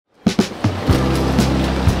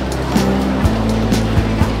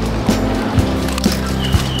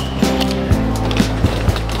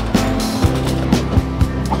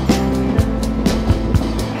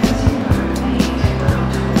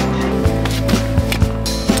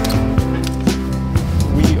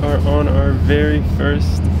our very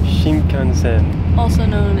first Shinkansen. Also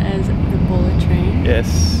known as the bullet train.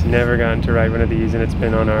 Yes, never gotten to ride one of these, and it's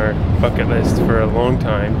been on our bucket list for a long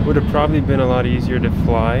time. Would have probably been a lot easier to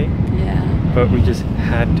fly. Yeah. But we just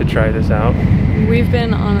had to try this out. We've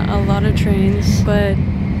been on a lot of trains, but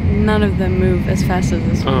none of them move as fast as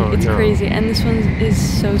this one. Oh, it's crazy, and this one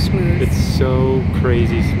is so smooth. It's so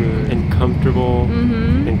crazy smooth and comfortable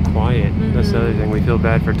and quiet. That's the other thing. We feel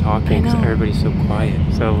bad for talking because everybody's so quiet.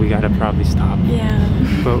 So we gotta probably stop. Yeah.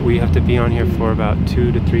 But we have to be on here for about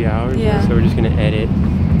 2 to 3 hours. Yeah. So we're just gonna edit,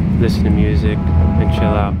 listen to music, and chill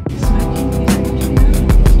out.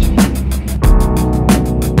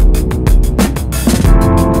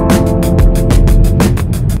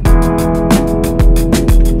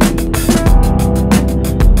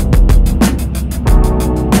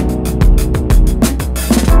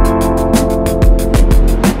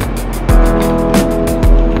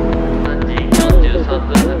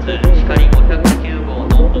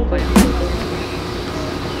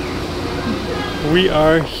 We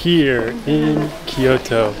are here in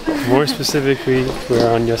Kyoto. More specifically, we're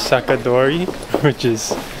on Yasaka Dori, which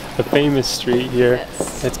is a famous street here.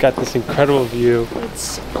 Yes. It's got this incredible view.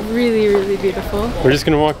 It's really, really beautiful. We're just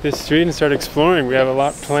gonna walk this street and start exploring. We have a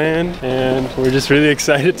lot planned, and we're just really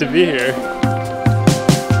excited to be here.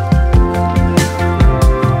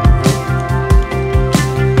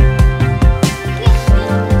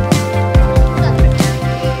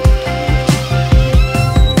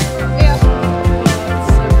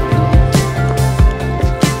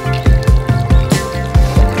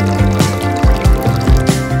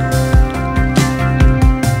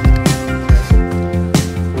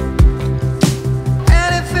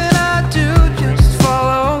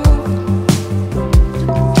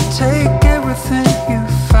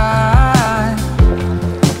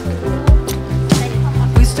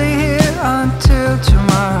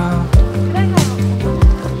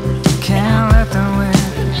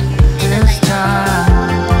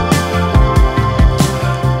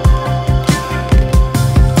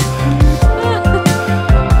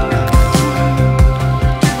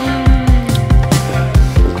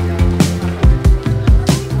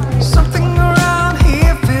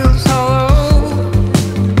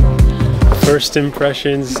 First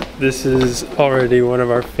impressions, this is already one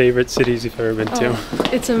of our favorite cities we've ever been to.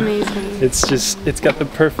 It's amazing. It's got the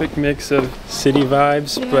perfect mix of city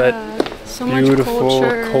vibes, but so beautiful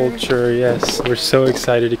culture. Yes, we're so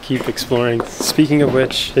excited to keep exploring. Speaking of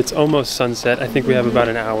which, it's almost sunset. I think we have about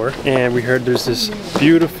an hour, and we heard there's this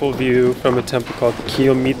beautiful view from a temple called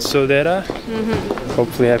Kiyomizu Dera.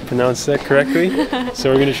 Hopefully I pronounced that correctly.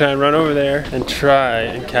 So we're gonna try and run over there and try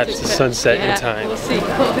and catch the sunset in time. We'll see.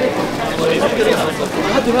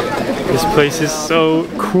 This place is so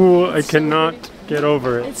cool. I cannot get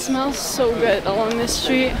over it. It smells so good along this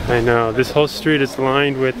street. I know. This whole street is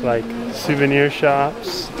lined with like souvenir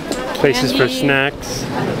shops, places for snacks.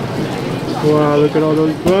 Wow, look at all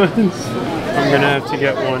those buns. I'm gonna have to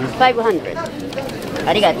get one. 500.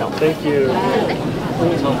 Arigato. Thank you.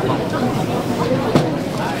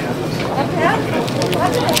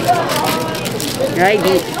 Right.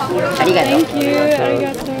 Arigato. Thank you.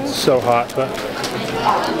 Arigato. So hot, but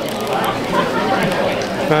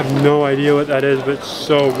I have no idea what that is, but it's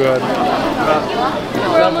so good.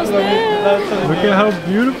 We're almost there. Look at how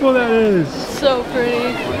beautiful that is. So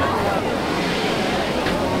pretty.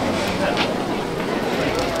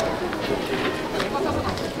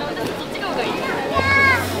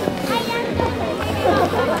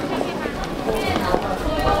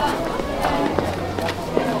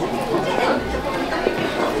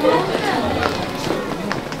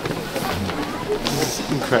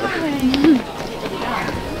 Incredible.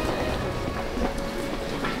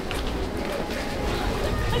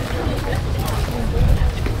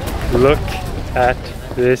 Look at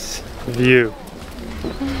this view.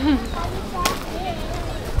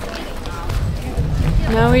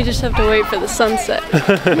 Now we just have to wait for the sunset.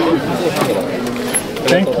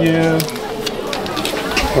 Thank you.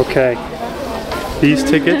 Okay, these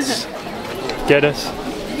tickets get us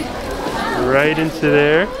right into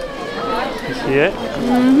there. You see it?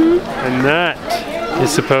 And that is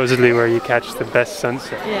supposedly where you catch the best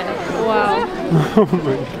sunset. Yeah. Wow. Oh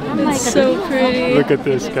my God. It's so pretty. Look at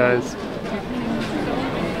this, guys.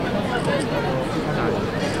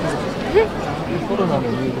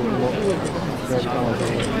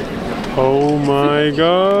 Oh my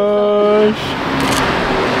gosh.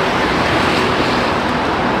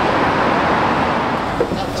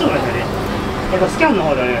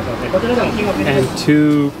 And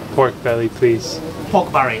 2 pork belly, please.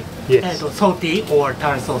 Pork belly. Yes. Salty or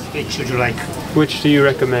taro sauce, which would you like? Which do you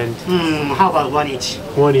recommend? How about one each?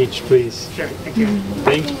 One each, please. Sure, thank you.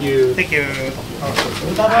 Thank you. Thank you.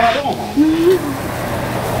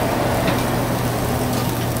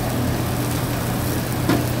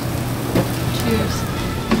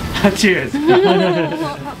 Cheers. Cheers.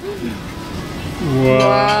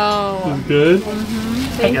 Wow. It's good?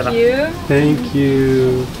 Thank you. Thank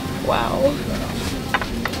you. Wow.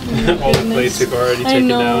 All the plates are already I taken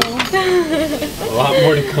know. out. A lot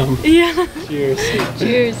more to come. Yeah. Cheers.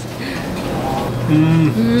 Cheers.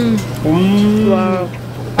 Wow.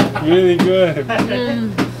 Really good. Thank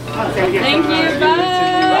you.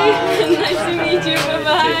 Bye. Nice to meet you.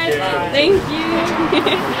 Bye-bye. Thank you.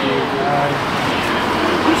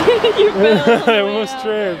 You fell. I almost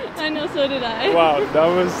tripped. I know, so did I. Wow, that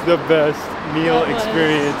was the best meal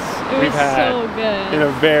experience we've had so good. in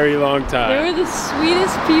a very long time. They were the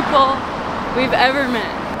sweetest people we've ever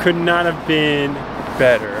met. Could not have been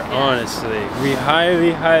better, honestly. We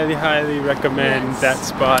highly, highly, highly recommend that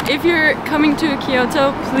spot. If you're coming to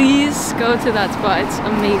Kyoto, please go to that spot. It's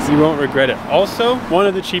amazing. You won't regret it. Also, one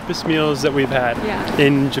of the cheapest meals that we've had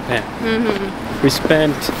in Japan. We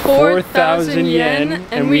spent 4,000 yen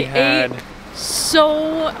and we had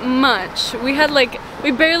so much. We had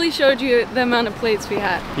we barely showed you the amount of plates we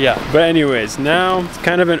had. Yeah, but anyways, now it's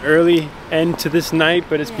kind of an early end to this night,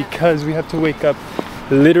 but it's because we have to wake up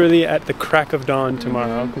literally at the crack of dawn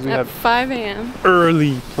tomorrow because we have 5 a.m.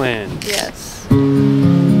 early plans. Yes.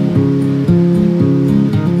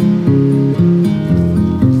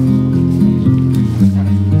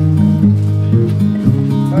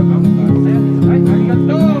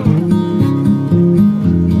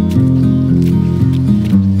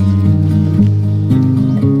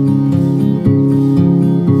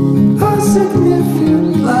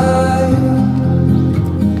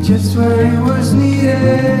 Just where it was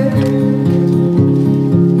needed,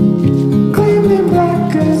 gleaming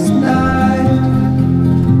black as night,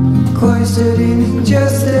 cloistered in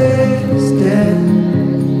injustice, dead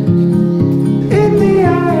in the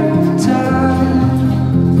eye of time.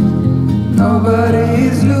 Nobody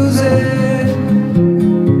is losing,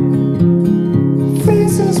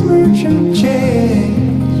 faces merchant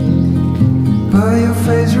change, but your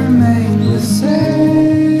face remains the same.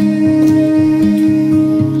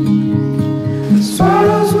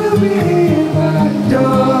 Sorrows will be here by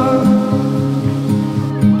dawn.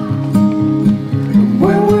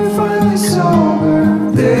 When we're finally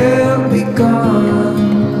sober, they'll be gone.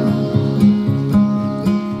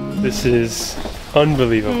 This is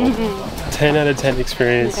unbelievable. 10 out of 10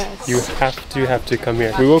 experience. Yes. You have to come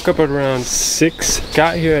here. We woke up at around 6,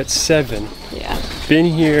 got here at 7. Yeah. Been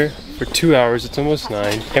here for 2 hours, it's almost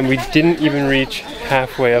 9, and we didn't even reach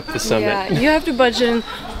halfway up the summit. Yeah, you have to budget in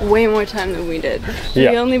way more time than we did. Yeah.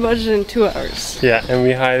 We only budgeted in 2 hours. Yeah, and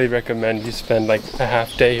we highly recommend you spend like a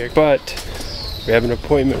half day here. But we have an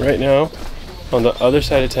appointment right now on the other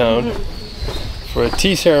side of town for a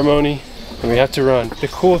tea ceremony, and we have to run. The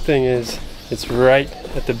cool thing is, it's right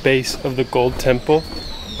at the base of the gold temple,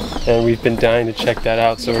 and we've been dying to check that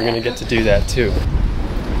out, so we're gonna get to do that too.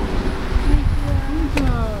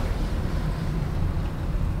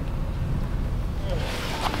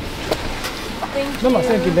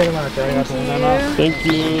 Thank you very much. Thank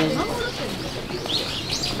you.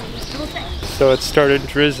 So it started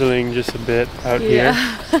drizzling just a bit out here.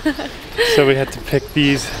 So we had to pick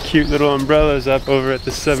these cute little umbrellas up over at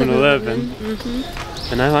the 7-Eleven.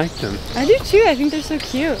 And I like them. I do too, I think they're so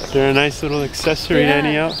cute. They're a nice little accessory to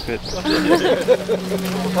any outfit.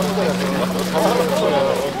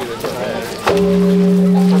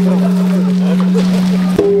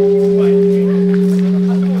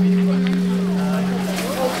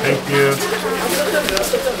 Thank you.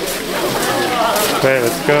 Okay,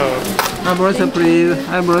 let's go. Eyebrows please.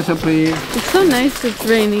 Eyebrows please. It's so nice it's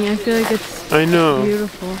raining. I feel like it's I know.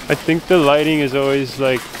 beautiful. I think the lighting is always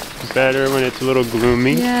like better when it's a little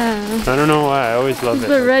gloomy. Yeah. I don't know why. I always love it.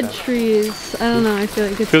 The like red that. trees. I don't know. I feel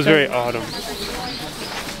like it's Feels better. very autumn.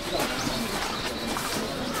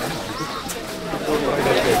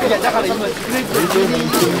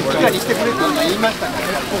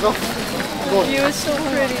 The view is so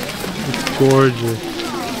pretty. It's gorgeous.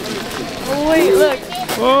 Oh wait, look.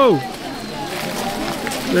 Whoa!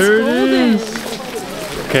 There it golden. is.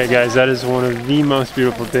 Okay, guys, that is one of the most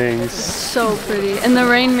beautiful things. So pretty. And the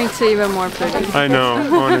rain makes it even more pretty. I know,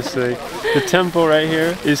 honestly. The temple right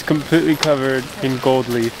here is completely covered in gold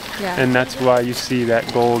leaf. Yeah. And that's why you see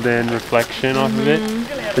that golden reflection off of it.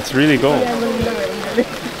 It's really gold.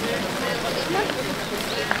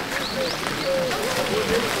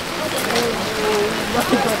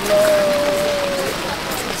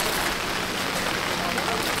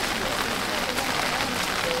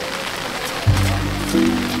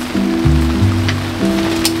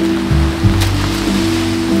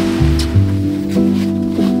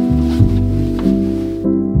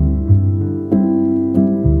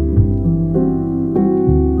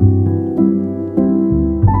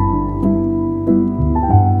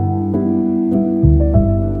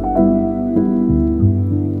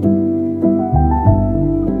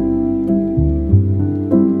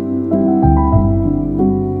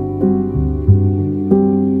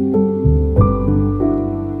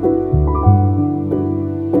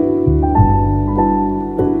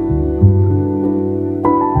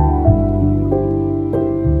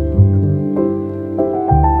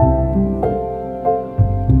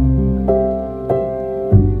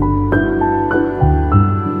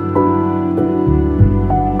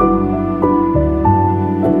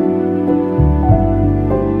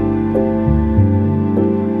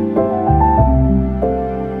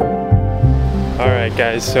 Alright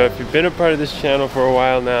guys, so if you've been a part of this channel for a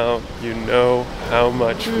while now, you know how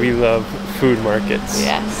much we love food markets.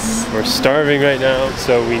 Yes. We're starving right now,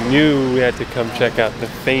 so we knew we had to come check out the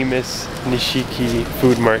famous Nishiki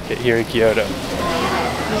food market here in Kyoto.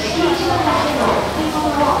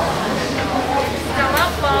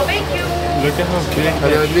 Look at how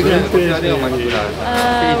big that shrimp is.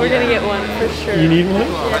 We're gonna get one for sure. You need one?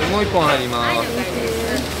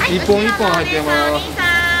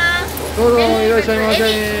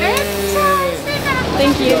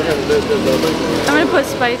 Thank you. I'm gonna put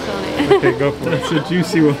spice on it. Okay, go for it. That's a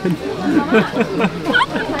juicy one.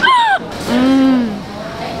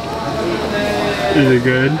 Is it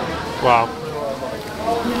good? Wow.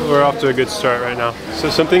 We're off to a good start right now. So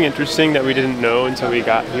something interesting that we didn't know until we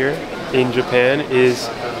got here in Japan is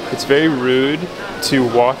it's very rude to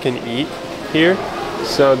walk and eat here.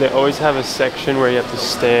 So they always have a section where you have to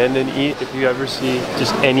stand and eat. If you ever see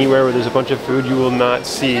just anywhere where there's a bunch of food, you will not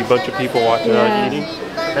see a bunch of people walking around eating.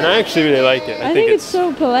 And I actually really like it. I think it's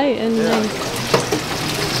so polite and nice.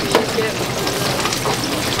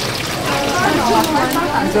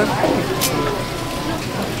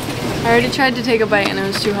 I already tried to take a bite and it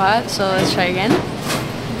was too hot, so let's try again.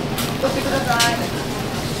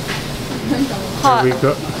 Hot.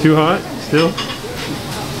 Too hot? Still?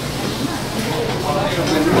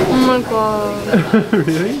 Oh my god.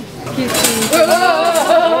 Really?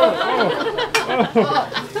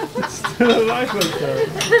 It's still alive like that.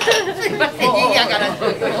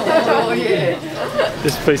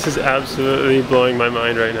 This place is absolutely blowing my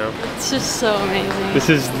mind right now. It's just so amazing. This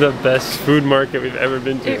is the best food market we've ever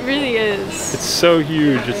been to. It really is. It's so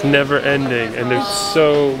huge, it's never ending, and there's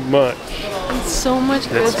so much. It's so much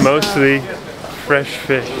good It's mostly fresh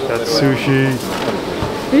fish. That's sushi.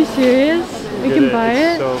 Are you serious? We can buy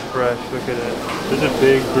It's it? so fresh, look at it. There's a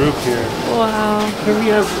big group here. Wow. Can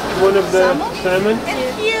we have one of the salmon?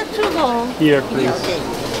 Here to go. Here, please.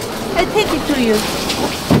 I take it to you.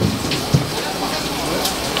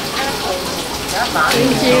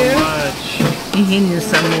 Thank you. Much. Here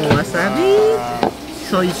some more wasabi,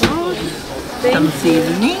 soy sauce, some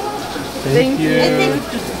seasoning. Thank you. A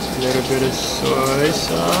little bit of soy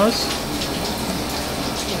sauce.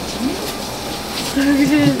 So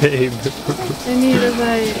good. Babe. I need a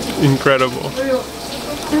bite. Incredible.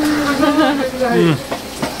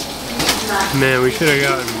 Man, we should have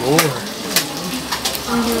gotten more.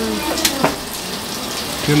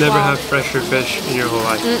 You'll never have fresher fish in your whole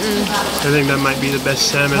life. I think that might be the best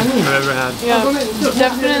salmon I've ever had. Yeah,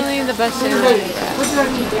 definitely the best salmon I've ever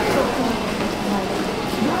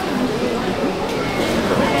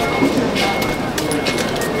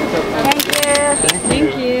had.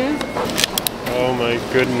 Thank you. Oh my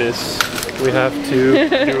goodness. We have to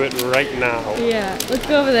do it right now. Yeah, let's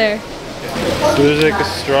go over there. So there's like a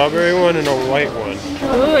strawberry one and a white one.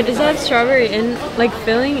 Ooh, does that have strawberry like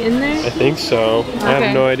filling in there? I think so. I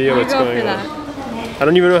have no idea what's going on. I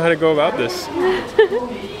don't even know how to go about this.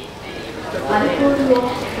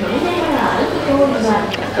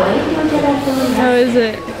 How is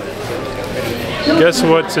it? Guess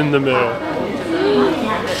what's in the middle?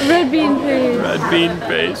 Red bean paste. Red bean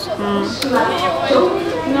paste.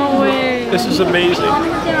 No way. This is amazing.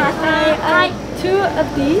 2 of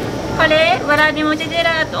these? これわらび餅ジェ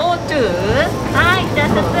ラートを2。はい、じゃあ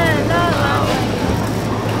スプーンどうぞ。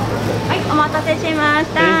はい、お待たせしまし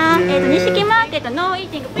た。錦マーケットのイー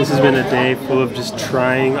ティング。 This has been a day full of just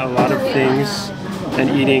trying a lot of things and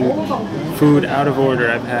eating food out of order.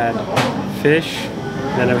 I've had fish,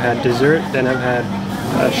 then I've had dessert, then I've had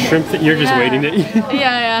shrimp that you're just waiting to eat.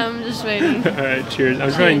 Yeah, I'm just waiting. Alright, cheers.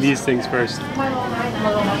 I'm trying these things first. Oh my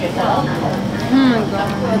god.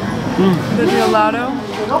 The gelato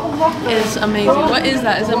is amazing. What is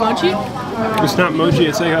that? Is it mochi? It's not mochi,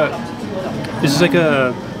 it's like a... This is like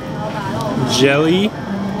a jelly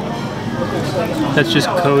that's just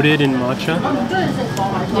coated in matcha.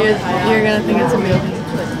 You're gonna think it's amazing.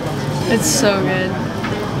 It's so good.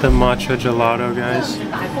 The matcha gelato, guys.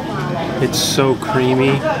 It's so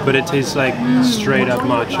creamy, but it tastes like straight up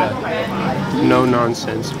matcha. No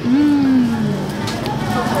nonsense.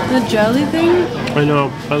 The jelly thing? I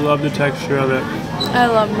know, I love the texture of it. I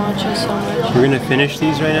love matcha so much. We're gonna finish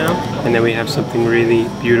these right now, and then we have something really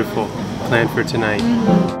beautiful planned for tonight.